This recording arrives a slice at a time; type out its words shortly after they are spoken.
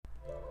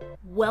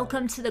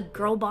Welcome to the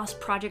Girl Boss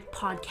Project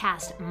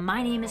podcast.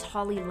 My name is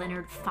Holly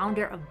Leonard,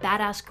 founder of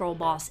Badass Girl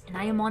Boss, and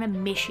I am on a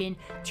mission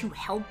to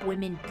help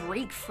women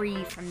break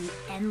free from the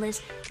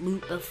endless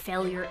loop of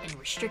failure and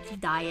restrictive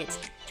diets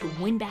to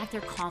win back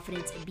their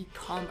confidence and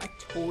become a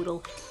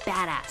total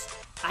badass.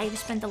 I have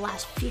spent the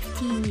last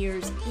 15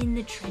 years in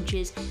the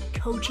trenches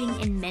coaching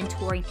and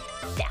mentoring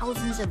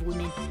thousands of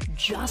women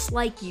just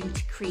like you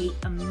to create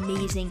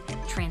amazing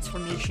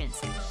transformations.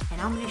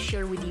 And I'm going to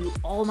share with you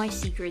all my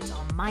secrets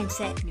on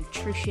mindset,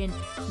 nutrition,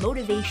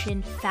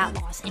 motivation, fat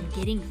loss, and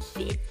getting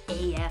fit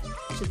AF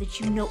so that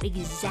you know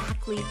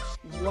exactly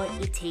what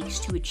it takes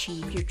to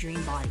achieve your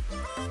dream body.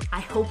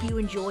 I hope you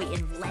enjoy,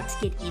 and let's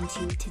get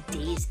into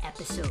today's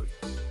episode.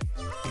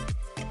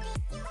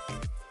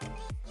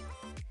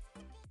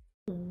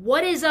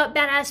 What is up,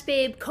 badass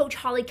babe? Coach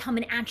Holly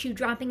coming at you,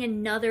 dropping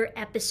another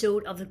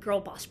episode of the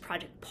Girl Boss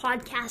Project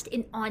podcast.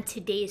 And on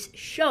today's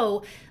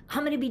show,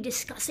 I'm going to be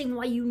discussing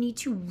why you need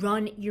to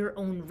run your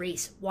own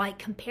race, why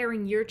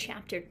comparing your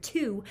chapter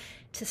 2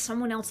 to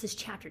someone else's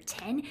chapter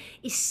 10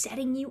 is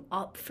setting you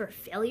up for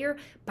failure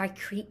by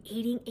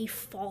creating a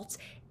false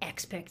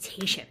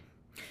expectation.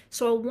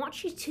 So I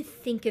want you to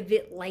think of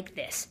it like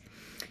this.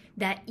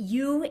 That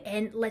you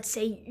and, let's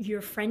say,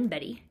 your friend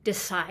Betty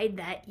decide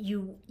that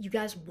you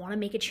guys want to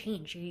make a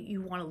change.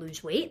 You want to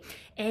lose weight,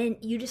 and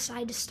you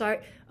decide to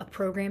start a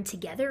program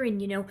together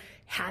and,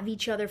 have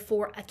each other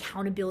for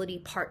accountability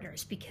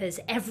partners, because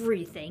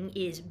everything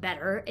is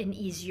better and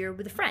easier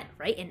with a friend,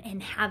 right?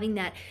 And having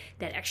that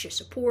extra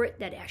support,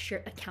 that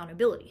extra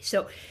accountability.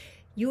 So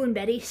you and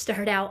Betty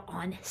start out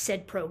on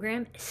said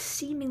program,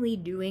 seemingly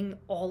doing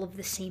all of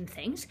the same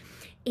things,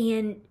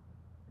 and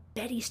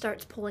Betty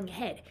starts pulling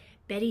ahead.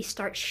 Betty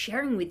starts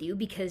sharing with you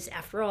because,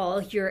 after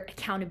all, you're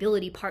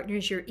accountability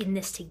partners. You're in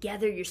this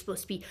together. You're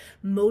supposed to be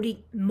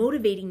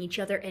motivating each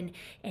other and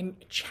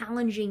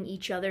challenging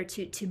each other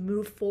to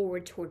move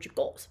forward towards your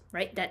goals,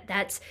 right?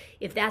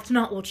 If that's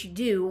not what you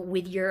do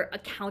with your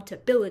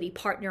accountability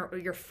partner or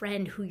your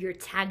friend who you're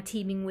tag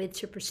teaming with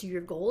to pursue your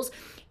goals,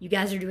 you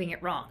guys are doing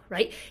it wrong,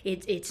 right?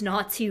 It's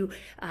not to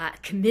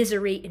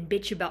commiserate and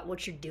bitch about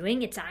what you're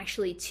doing. It's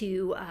actually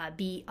to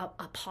be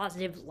a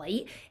positive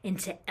light and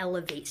to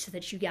elevate so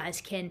that you guys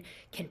can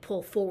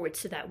pull forward,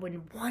 so that when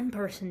one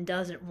person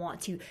doesn't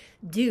want to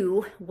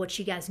do what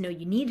you guys know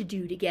you need to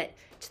do to get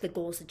to the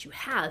goals that you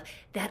have,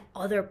 that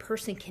other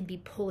person can be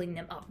pulling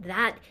them up.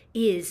 That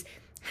is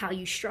how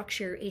you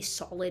structure a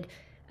solid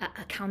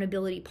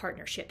accountability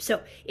partnership.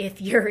 So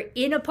if you're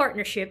in a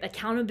partnership,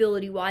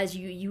 accountability wise,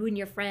 you and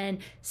your friend,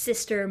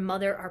 sister,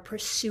 mother are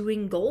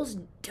pursuing goals,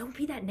 don't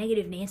be that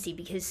negative Nancy,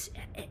 because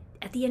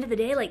at the end of the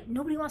day,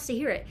 nobody wants to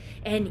hear it.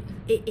 And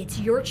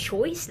it's your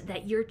choice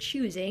that you're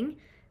choosing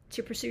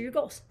to pursue your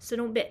goals. So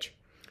don't bitch.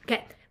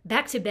 Okay,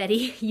 back to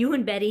Betty. You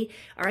and Betty,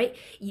 all right?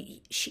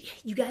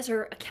 You guys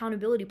are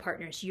accountability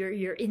partners.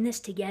 You're in this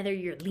together.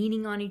 You're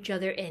leaning on each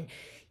other, and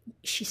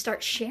she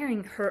starts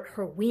sharing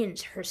her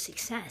wins, her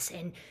success,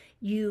 and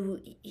you're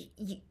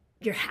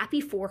happy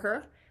for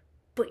her,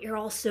 but you're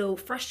also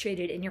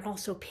frustrated and you're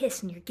also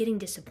pissed and you're getting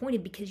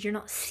disappointed because you're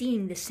not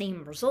seeing the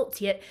same results,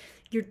 yet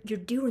you're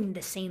doing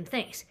the same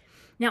things.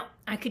 Now,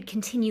 I could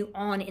continue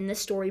on in this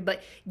story,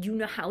 but you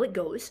know how it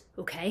goes,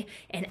 okay?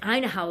 And I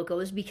know how it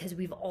goes because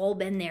we've all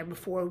been there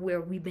before, where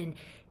we've been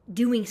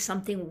doing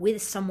something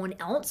with someone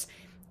else,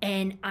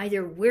 and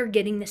either we're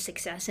getting the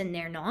success and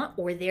they're not,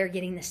 or they're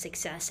getting the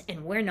success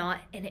and we're not,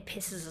 and it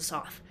pisses us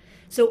off.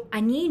 So I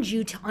need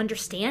you to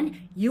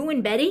understand, you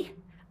and Betty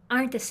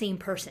aren't the same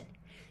person.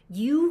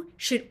 You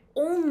should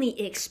only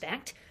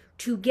expect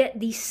to get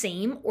the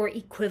same or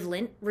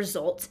equivalent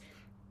results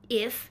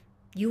if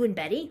you and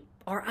Betty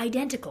are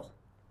identical.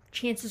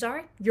 Chances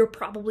are you're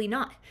probably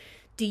not.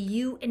 Do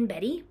you and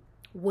Betty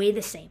weigh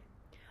the same?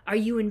 Are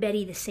you and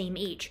Betty the same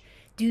age?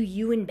 Do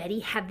you and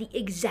Betty have the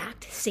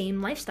exact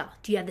same lifestyle?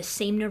 Do you have the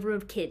same number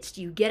of kids?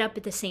 Do you get up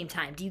at the same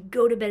time? Do you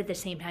go to bed at the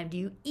same time? Do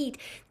you eat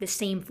the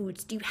same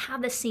foods? Do you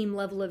have the same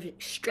level of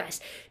stress?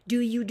 Do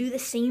you do the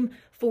same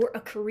for a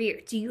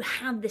career? Do you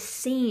have the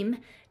same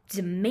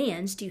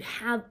demands?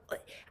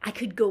 I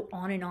could go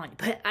on and on,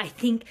 but I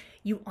think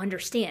you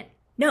understand.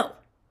 No.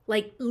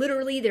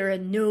 Literally, there are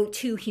no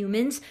two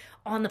humans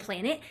on the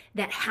planet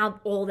that have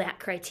all that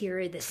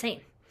criteria the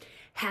same.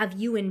 Have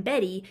you and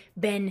Betty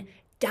been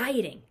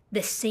dieting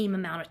the same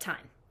amount of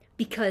time?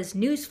 Because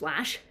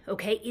newsflash,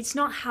 okay, it's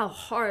not how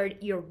hard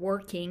you're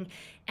working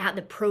at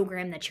the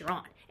program that you're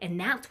on. And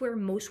that's where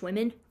most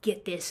women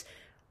get this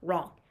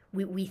wrong.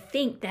 We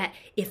think that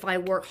if I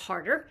work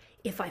harder,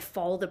 if I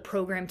follow the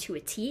program to a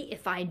T,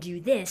 if I do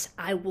this,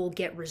 I will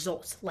get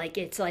results.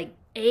 It's like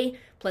A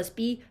plus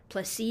B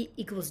plus C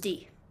equals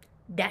D.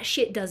 That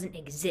shit doesn't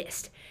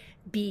exist,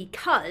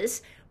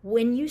 because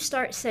when you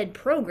start said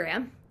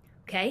program,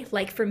 okay,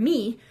 like for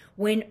me,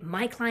 when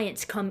my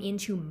clients come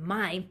into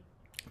my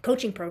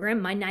coaching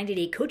program, my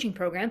 90-day coaching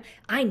program,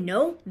 I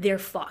know they're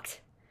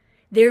fucked.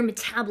 their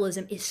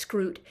metabolism is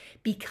screwed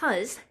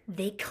because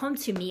they come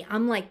to me.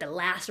 I'm like the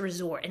last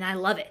resort, and I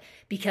love it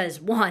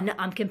because one,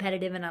 I'm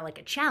competitive and I like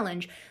a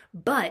challenge,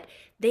 but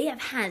they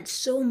have had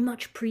so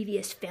much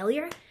previous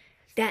failure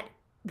that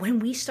when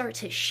we start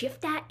to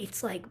shift that,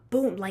 it's like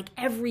boom, like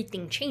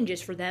everything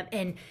changes for them.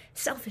 And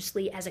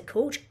selfishly as a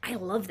coach, I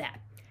love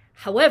that.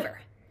 However,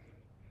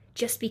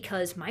 just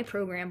because my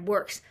program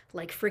works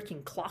like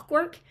freaking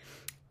clockwork,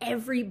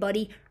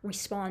 everybody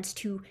responds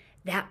to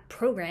that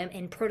program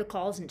and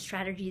protocols and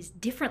strategies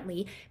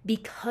differently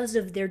because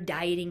of their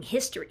dieting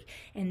history.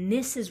 And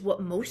this is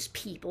what most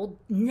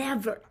people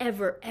never,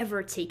 ever,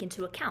 ever take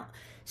into account.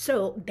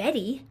 So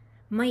Betty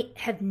might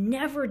have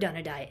never done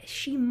a diet.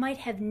 She might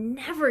have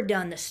never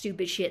done the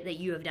stupid shit that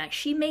you have done.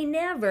 She may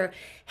never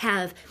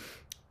have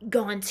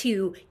gone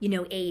to,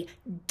 a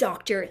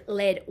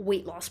doctor-led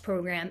weight loss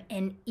program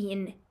and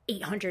eaten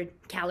 800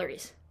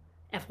 calories.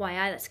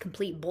 FYI, that's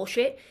complete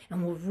bullshit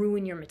and will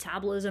ruin your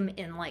metabolism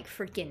in like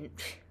freaking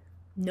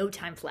no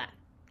time flat.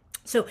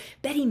 So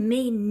Betty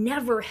may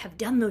never have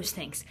done those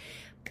things,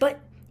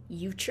 but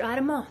you've tried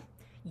them all.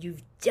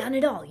 You've done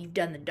it all. You've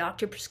done the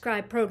doctor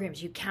prescribed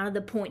programs. You counted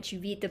the points.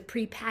 You've eaten the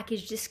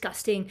prepackaged,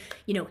 disgusting,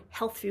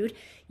 health food.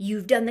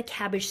 You've done the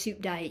cabbage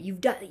soup diet.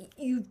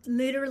 You've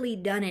literally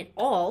done it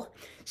all.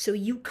 So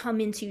you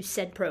come into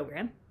said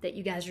program that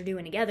you guys are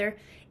doing together,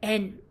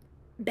 and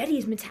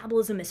Betty's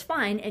metabolism is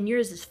fine and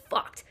yours is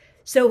fucked.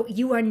 So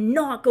you are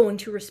not going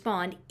to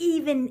respond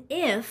even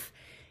if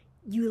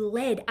you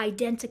led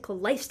identical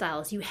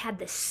lifestyles. You had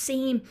the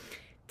same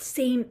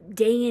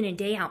day in and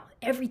day out.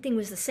 Everything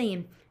was the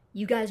same.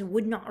 You guys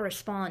would not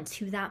respond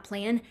to that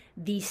plan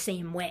the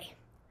same way.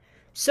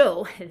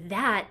 So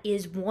that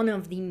is one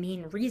of the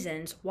main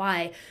reasons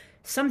why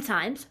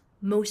sometimes,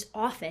 most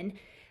often,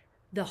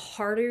 the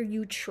harder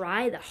you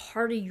try, the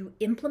harder you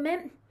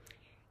implement,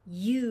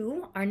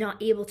 you are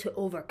not able to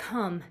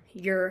overcome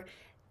your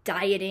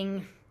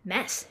dieting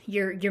mess,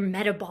 your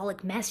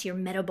metabolic mess, your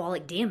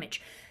metabolic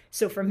damage.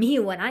 So for me,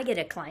 when I get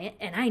a client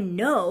and I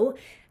know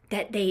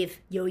that they've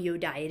yo-yo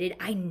dieted,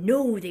 I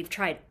know they've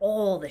tried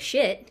all the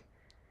shit,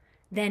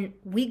 then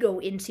we go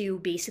into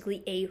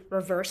basically a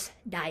reverse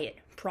diet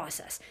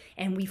process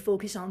and we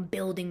focus on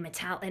building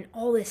and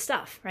all this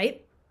stuff,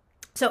 right?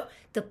 So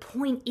the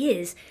point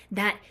is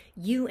that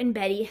you and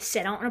Betty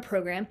set out on a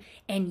program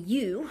and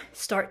you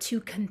start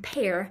to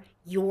compare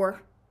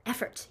your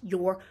efforts,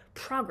 your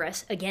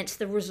progress against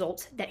the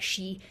results that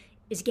she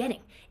is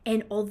getting.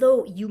 And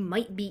although you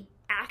might be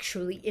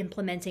actually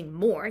implementing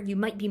more, you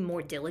might be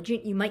more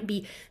diligent, you might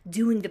be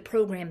doing the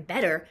program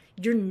better,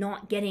 you're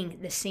not getting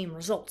the same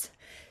results.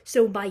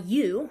 So by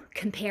you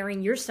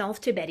comparing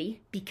yourself to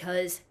Betty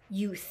because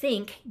you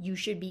think you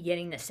should be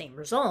getting the same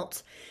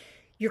results,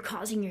 you're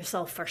causing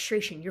yourself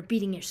frustration. You're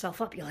beating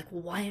yourself up. You're like,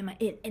 well, why am I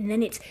in? And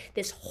then it's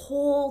this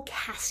whole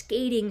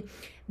cascading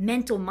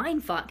mental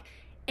mindfuck.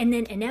 And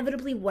then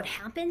inevitably what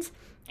happens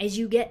is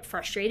you get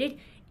frustrated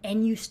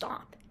and you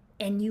stop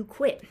and you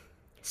quit.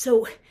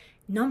 So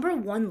number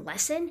one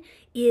lesson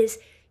is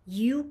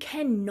you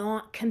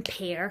cannot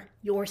compare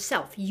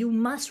yourself. You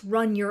must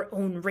run your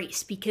own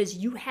race because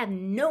you have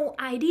no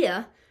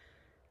idea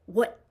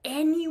what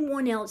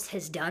anyone else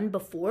has done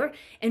before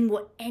and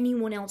what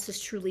anyone else is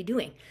truly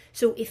doing.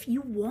 So if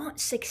you want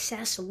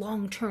success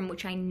long term,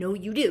 which I know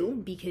you do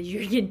because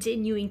you're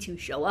continuing to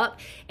show up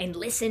and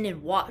listen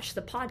and watch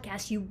the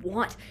podcast, you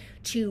want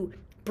to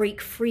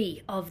break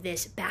free of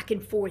this back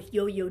and forth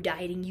yo-yo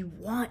dieting. You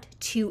want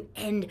to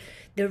end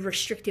the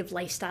restrictive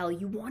lifestyle.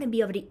 You want to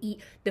be able to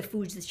eat the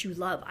foods that you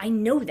love. I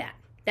know that.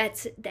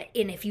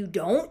 And if you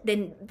don't,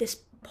 then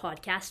this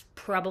podcast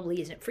probably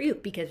isn't for you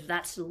because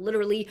that's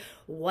literally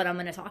what I'm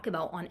going to talk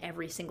about on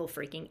every single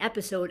freaking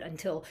episode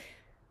until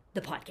the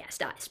podcast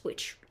dies,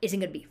 which isn't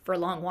going to be for a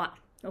long while.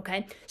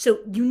 Okay. So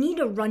you need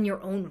to run your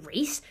own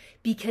race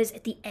because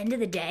at the end of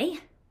the day,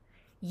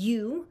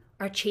 you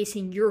are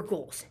chasing your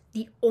goals.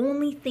 The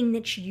only thing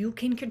that you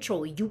can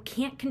control, you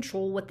can't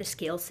control what the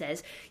scale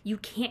says. You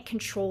can't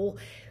control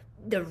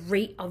the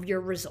rate of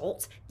your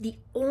results. The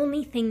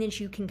only thing that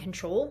you can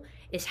control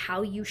is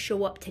how you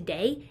show up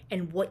today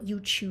and what you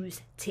choose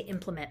to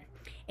implement.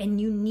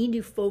 And you need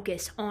to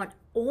focus on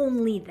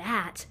only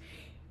that.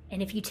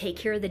 And if you take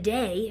care of the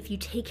day, if you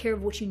take care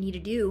of what you need to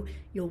do,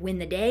 you'll win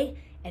the day.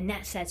 And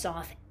that sets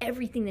off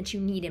everything that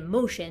you need in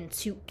motion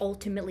to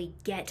ultimately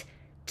get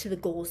to the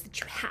goals that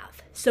you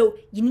have. So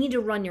you need to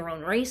run your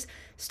own race.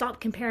 Stop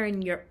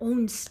comparing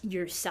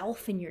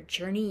yourself and your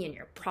journey and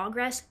your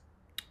progress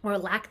or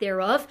lack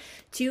thereof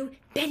to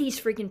Betty's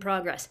freaking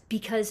progress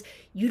because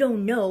you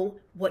don't know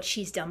what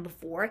she's done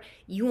before.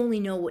 You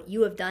only know what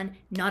you have done.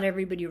 Not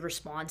everybody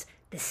responds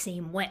the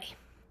same way.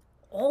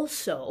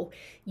 Also,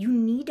 you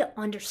need to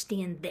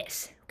understand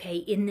this, okay,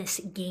 in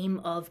this game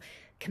of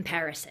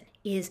comparison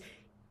is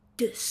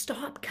to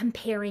stop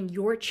comparing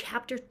your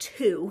chapter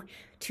 2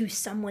 to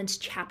someone's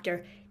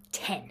chapter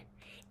 10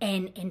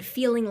 and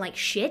feeling like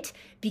shit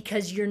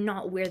because you're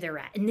not where they're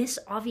at. And this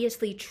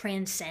obviously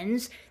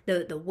transcends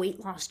the weight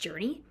loss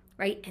journey,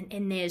 right?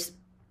 And there's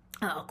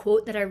a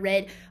quote that I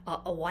read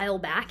a while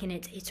back, and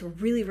it's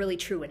really, really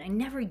true. And I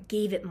never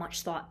gave it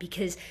much thought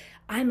because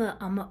I'm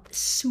a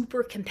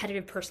super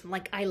competitive person.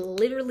 Like, I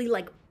literally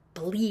like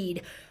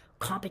bleed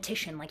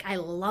competition. Like, I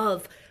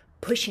love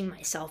pushing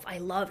myself. I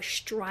love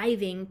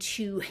striving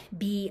to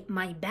be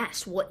my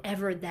best,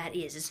 whatever that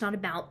is. It's not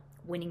about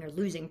winning or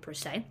losing per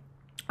se.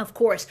 Of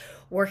course,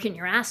 working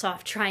your ass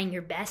off, trying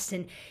your best,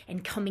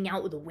 and coming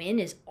out with a win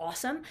is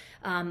awesome.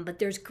 But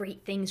there's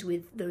great things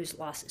with those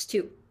losses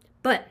too.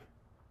 But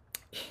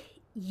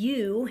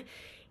you,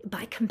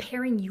 by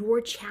comparing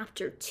your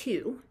chapter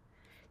 2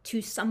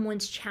 to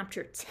someone's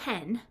chapter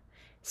 10,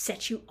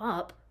 sets you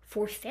up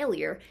for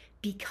failure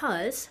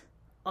because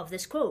of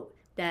this quote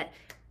that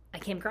I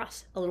came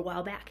across a little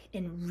while back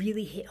and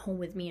really hit home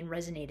with me and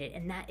resonated.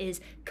 And that is,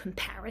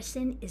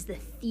 comparison is the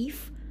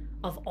thief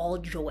of all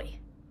joy.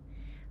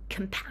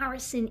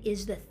 Comparison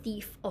is the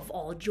thief of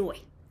all joy.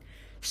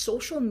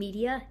 Social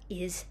media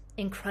is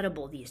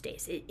incredible these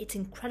days. It's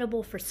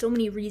incredible for so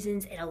many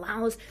reasons. It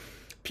allows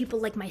people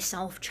like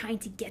myself trying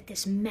to get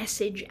this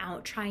message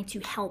out, trying to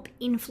help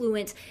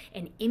influence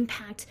and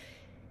impact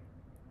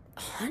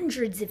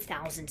hundreds of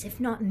thousands, if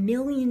not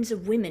millions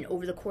of women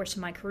over the course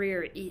of my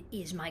career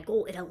is my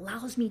goal. It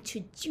allows me to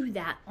do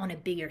that on a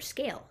bigger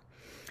scale.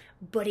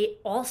 But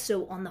it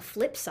also, on the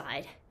flip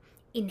side,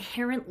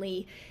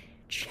 inherently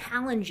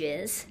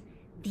challenges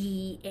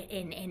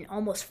and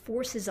almost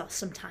forces us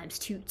sometimes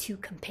to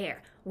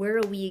compare. Where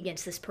are we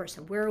against this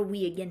person? Where are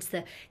we against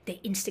the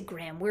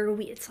Instagram? Where are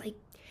we? It's like,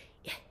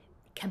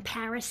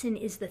 comparison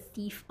is the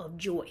thief of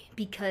joy,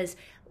 because,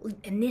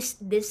 and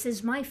this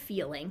is my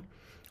feeling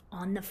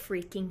on the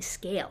freaking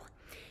scale.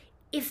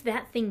 If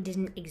that thing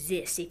didn't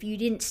exist, if you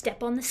didn't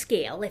step on the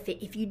scale,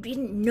 if you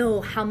didn't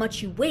know how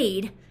much you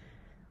weighed,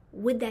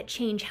 would that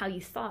change how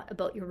you thought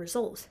about your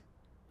results?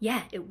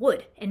 Yeah, it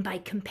would. And by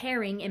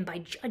comparing and by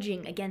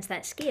judging against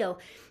that scale,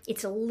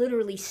 it's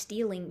literally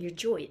stealing your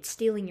joy. It's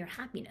stealing your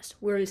happiness.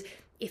 Whereas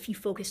if you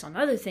focus on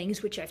other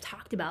things, which I've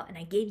talked about, and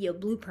I gave you a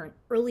blueprint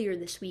earlier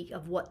this week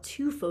of what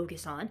to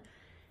focus on,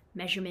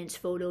 measurements,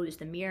 photos,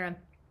 the mirror,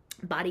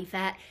 body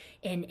fat,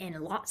 and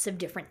lots of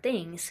different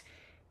things,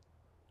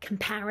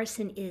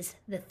 comparison is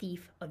the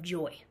thief of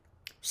joy.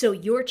 So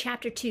you're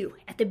chapter 2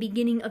 at the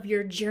beginning of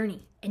your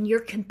journey, and you're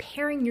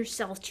comparing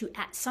yourself to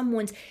at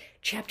someone's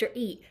chapter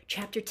 8,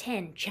 chapter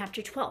 10,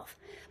 chapter 12.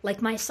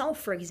 Like myself,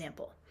 for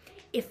example,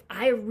 if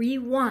I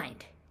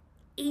rewind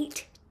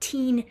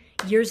 18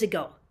 years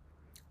ago,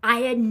 I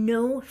had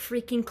no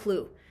freaking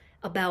clue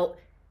about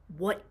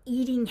what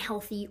eating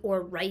healthy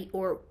or right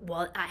or,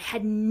 well, I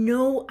had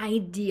no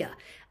idea.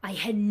 I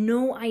had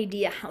no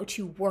idea how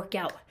to work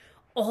out.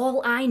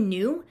 All I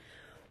knew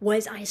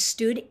was I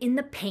stood in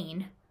the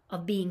pain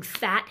of being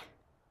fat.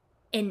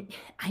 And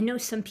I know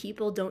some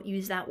people don't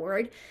use that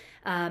word,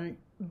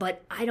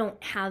 but I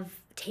don't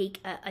take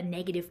a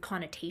negative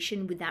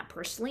connotation with that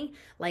personally.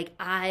 Like,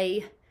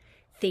 I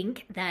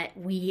think that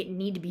we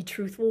need to be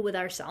truthful with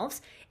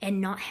ourselves and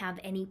not have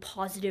any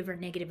positive or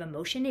negative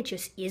emotion. It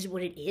just is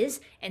what it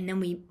is, and then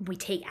we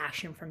take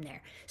action from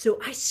there. So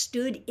I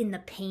stood in the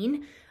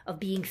pain of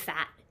being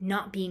fat,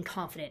 not being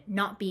confident,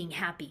 not being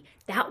happy.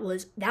 That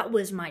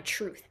was my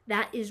truth.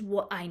 That is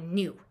what I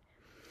knew.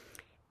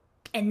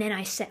 And then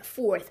I set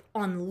forth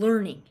on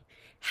learning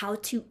how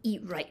to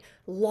eat right,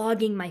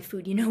 logging my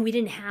food. You know, we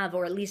didn't have,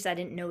 or at least I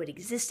didn't know it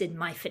existed,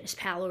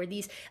 MyFitnessPal or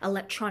these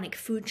electronic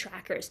food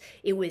trackers.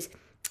 It was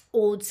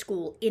old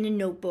school, in a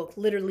notebook,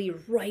 literally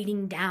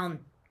writing down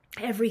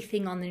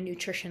everything on the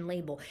nutrition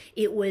label.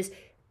 It was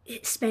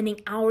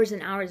spending hours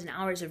and hours and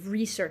hours of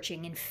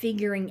researching and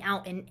figuring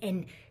out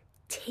and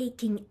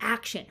taking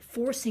action,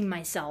 forcing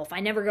myself. I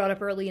never got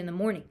up early in the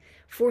morning,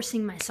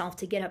 forcing myself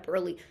to get up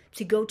early,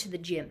 to go to the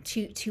gym,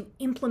 to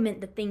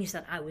implement the things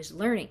that I was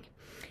learning.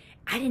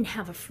 I didn't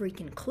have a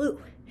freaking clue.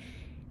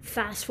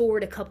 Fast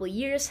forward a couple of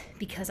years,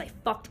 because I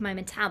fucked my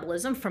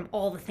metabolism from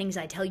all the things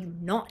I tell you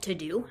not to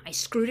do. I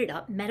screwed it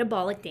up,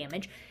 metabolic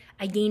damage.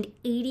 I gained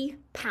 80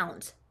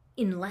 pounds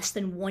in less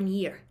than 1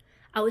 year.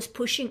 I was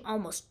pushing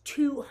almost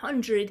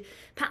 200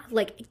 pounds,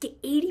 like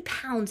 80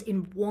 pounds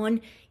in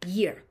 1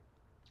 year.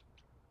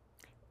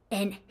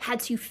 And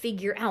had to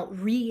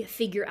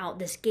refigure out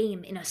this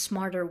game in a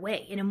smarter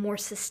way, in a more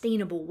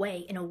sustainable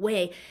way, in a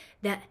way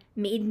that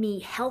made me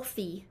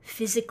healthy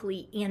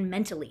physically and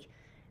mentally.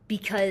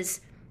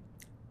 Because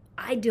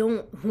I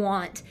don't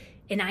want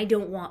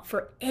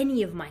for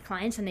any of my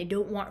clients, and I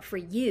don't want for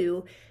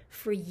you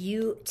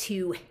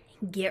to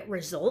get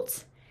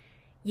results,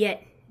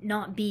 yet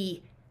not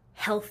be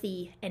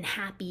healthy and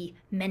happy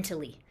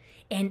mentally,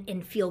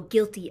 and feel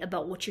guilty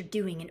about what you're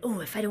doing, and oh,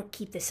 if I don't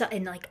keep this up,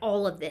 and like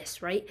all of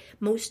this, right?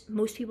 Most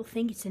people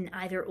think it's an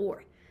either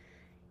or.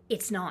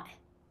 It's not.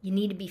 You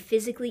need to be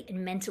physically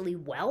and mentally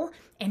well.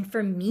 And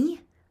for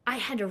me, I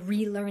had to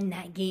relearn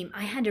that game.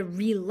 I had to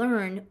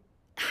relearn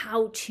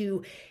how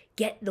to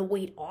get the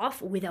weight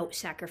off without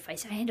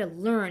sacrifice. I had to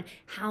learn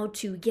how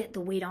to get the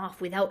weight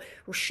off without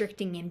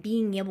restricting, and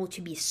being able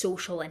to be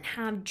social and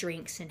have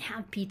drinks and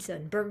have pizza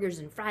and burgers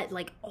and fries,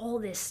 like all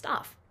this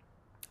stuff.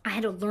 I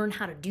had to learn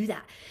how to do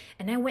that.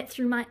 And I went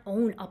through my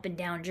own up and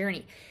down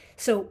journey.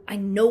 So I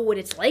know what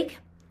it's like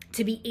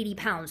to be 80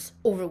 pounds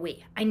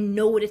overweight. I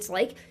know what it's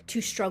like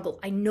to struggle.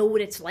 I know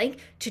what it's like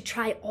to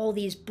try all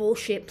these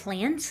bullshit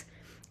plans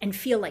and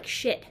feel like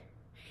shit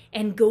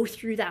and go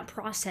through that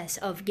process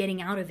of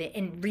getting out of it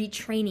and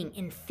retraining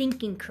and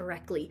thinking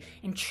correctly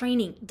and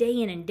training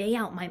day in and day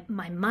out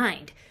my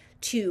mind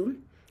to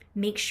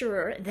make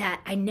sure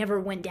that I never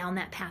went down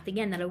that path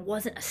again, that I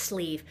wasn't a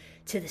slave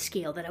to the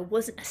scale, that I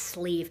wasn't a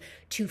slave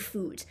to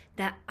foods,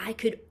 that I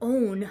could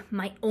own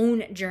my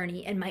own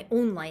journey and my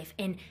own life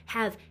and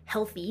have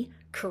healthy,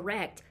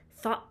 correct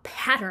thought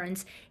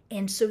patterns.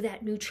 And so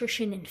that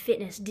nutrition and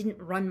fitness didn't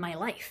run my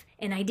life.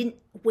 And I didn't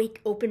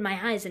open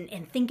my eyes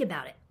and think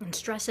about it and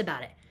stress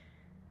about it.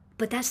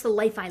 But that's the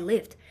life I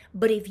lived.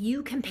 But if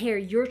you compare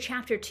your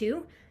chapter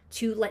 2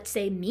 to, let's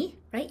say, me,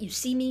 right? You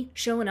see me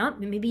showing up,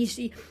 and maybe you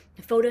see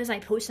photos I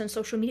post on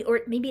social media,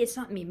 or maybe it's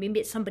not me, maybe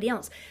it's somebody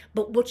else.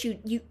 But what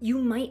you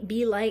might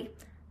be like,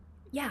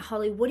 yeah,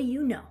 Holly, what do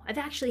you know? I've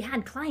actually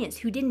had clients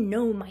who didn't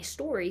know my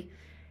story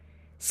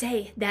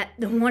say that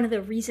one of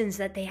the reasons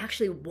that they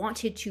actually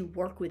wanted to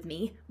work with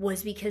me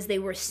was because they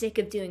were sick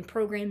of doing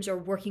programs or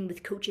working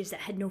with coaches that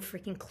had no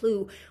freaking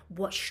clue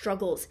what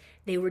struggles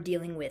they were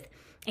dealing with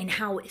and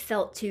how it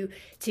felt to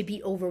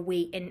be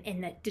overweight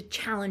and the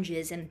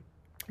challenges. And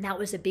that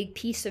was a big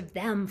piece of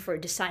them for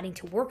deciding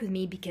to work with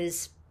me,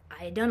 because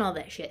I had done all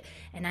that shit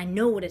and I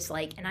know what it's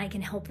like and I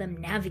can help them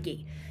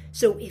navigate.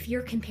 So if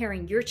you're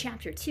comparing your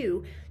chapter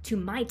 2 to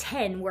my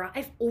 10, where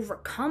I've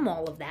overcome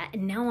all of that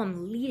and now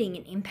I'm leading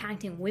and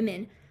impacting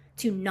women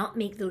to not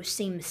make those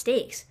same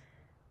mistakes,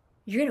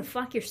 you're going to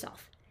fuck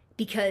yourself,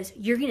 because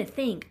you're going to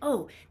think,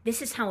 oh,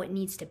 this is how it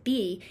needs to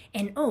be.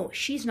 And oh,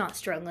 she's not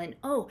struggling.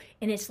 Oh,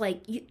 and it's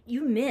like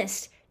you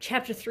missed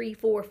chapter 3,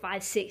 4,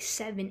 5, 6,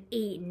 7,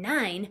 8,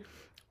 9,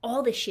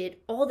 all the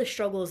shit, all the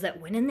struggles that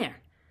went in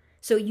there.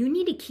 So you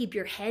need to keep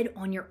your head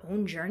on your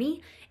own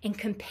journey and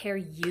compare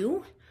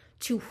you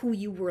to who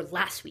you were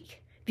last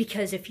week.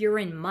 Because if you're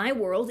in my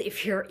world,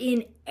 if you're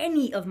in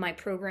any of my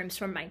programs,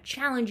 from my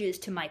challenges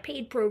to my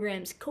paid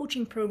programs,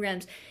 coaching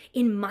programs,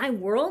 in my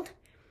world,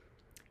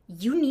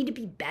 you need to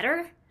be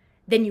better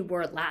than you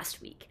were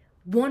last week.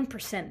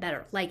 1%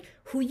 better. Like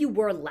who you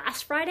were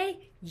last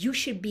Friday, you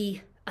should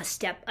be a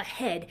step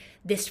ahead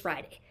this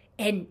Friday.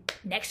 And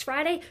next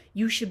Friday,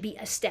 you should be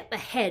a step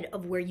ahead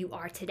of where you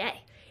are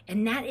today.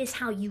 And that is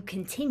how you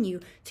continue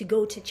to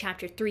go to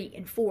chapter 3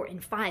 and 4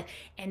 and 5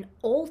 and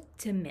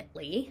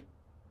ultimately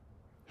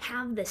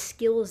have the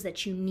skills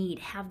that you need,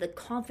 have the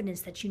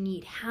confidence that you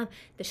need, have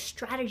the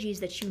strategies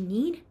that you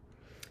need,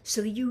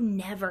 so you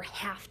never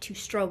have to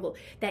struggle,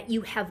 that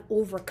you have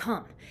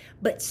overcome.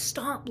 But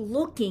stop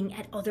looking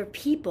at other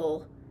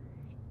people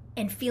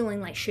and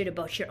feeling like shit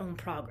about your own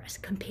progress.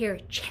 Compare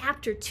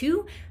chapter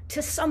 2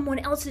 to someone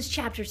else's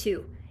chapter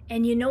 2.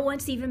 And you know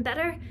what's even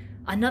better?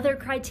 Another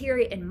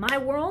criteria in my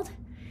world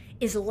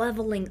is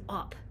leveling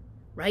up,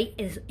 right?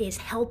 Is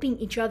helping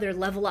each other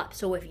level up.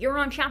 So if you're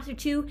on chapter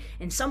 2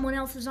 and someone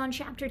else is on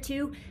chapter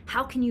 2,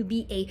 how can you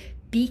be a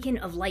beacon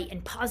of light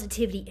and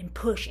positivity and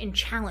push and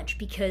challenge?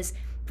 Because,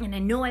 and I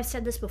know I've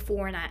said this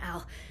before, and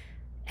I'll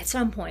at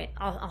some point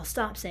I'll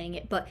stop saying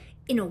it, but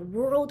in a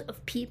world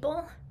of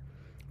people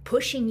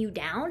pushing you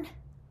down,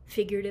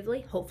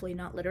 figuratively, hopefully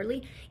not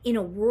literally, in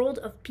a world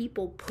of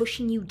people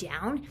pushing you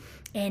down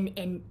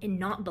and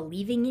not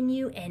believing in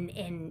you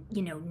and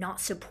you know, not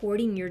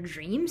supporting your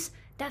dreams,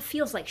 that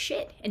feels like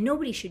shit, and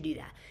nobody should do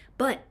that.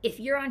 But if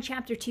you're on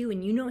chapter 2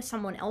 and you know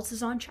someone else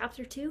is on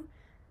chapter 2,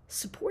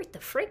 support the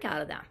frick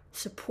out of them.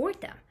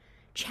 Support them.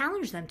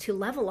 Challenge them to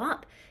level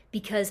up,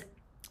 because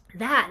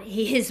that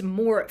is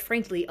more,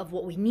 frankly, of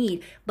what we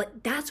need.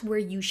 But that's where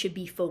you should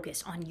be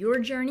focused, on your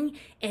journey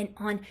and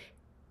on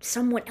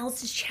someone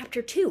else's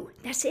chapter 2.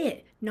 That's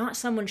it, not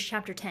someone's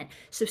chapter 10.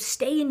 So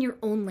stay in your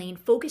own lane,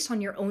 focus on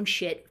your own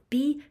shit,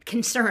 be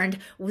concerned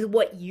with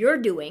what you're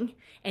doing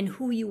and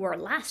who you were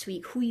last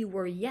week, who you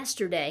were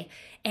yesterday,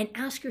 and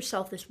ask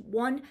yourself this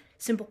one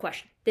simple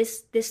question.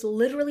 This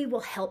literally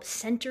will help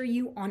center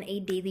you on a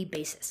daily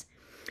basis.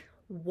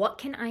 What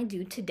can I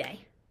do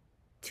today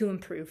to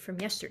improve from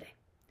yesterday?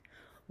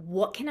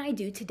 What can I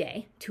do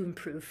today to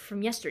improve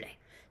from yesterday?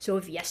 So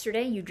if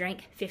yesterday you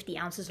drank 50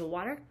 ounces of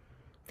water,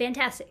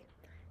 fantastic.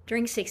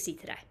 Drink 60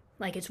 today.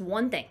 Like, it's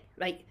one thing.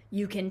 Like,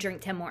 you can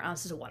drink 10 more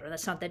ounces of water.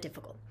 That's not that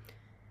difficult.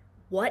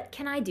 What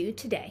can I do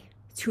today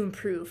to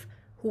improve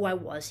who I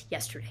was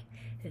yesterday?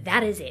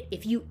 That is it.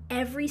 If you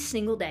every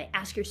single day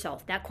ask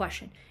yourself that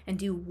question and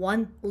do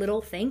one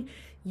little thing,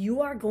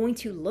 you are going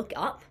to look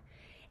up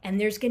and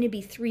there's going to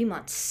be 3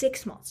 months,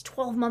 6 months,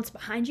 12 months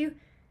behind you,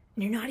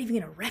 and you're not even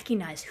going to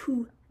recognize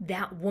who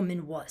that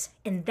woman was.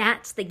 And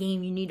that's the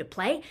game you need to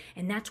play.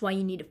 And that's why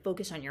you need to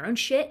focus on your own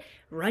shit,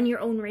 run your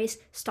own race,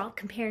 stop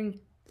comparing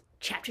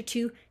chapter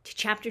 2 to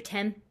chapter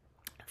 10,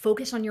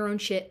 focus on your own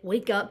shit,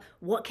 wake up.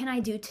 What can I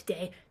do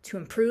today to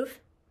improve?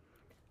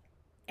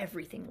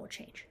 Everything will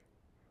change.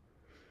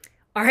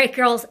 All right,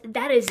 girls,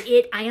 that is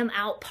it. I am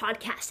out.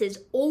 Podcast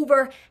is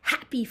over.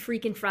 Happy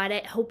freaking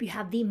Friday. I hope you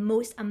have the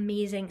most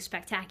amazing,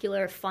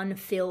 spectacular,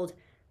 fun-filled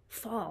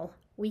fall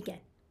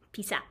weekend.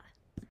 Peace out.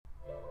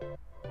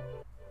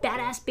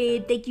 Badass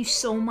Babe, thank you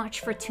so much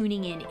for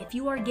tuning in. If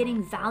you are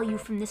getting value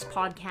from this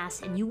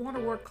podcast and you want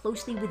to work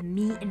closely with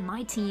me and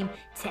my team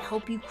to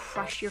help you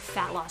crush your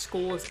fat loss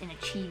goals and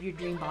achieve your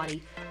dream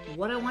body,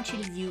 what I want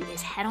you to do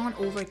is head on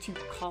over to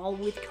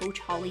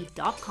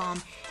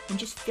callwithcoachholly.com and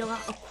just fill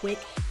out a quick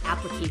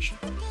application.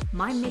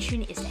 My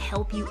mission is to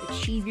help you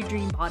achieve your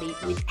dream body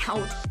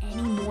without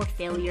any more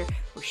failure,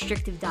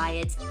 restrictive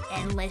diets,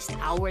 endless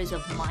hours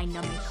of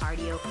mind-numbing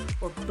cardio,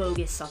 or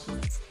bogus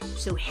supplements.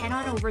 So head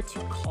on over to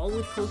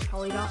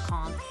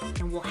callwithcoachholly.com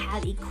and we'll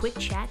have a quick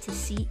chat to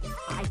see if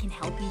I can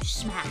help you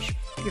smash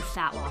your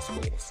fat loss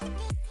goals.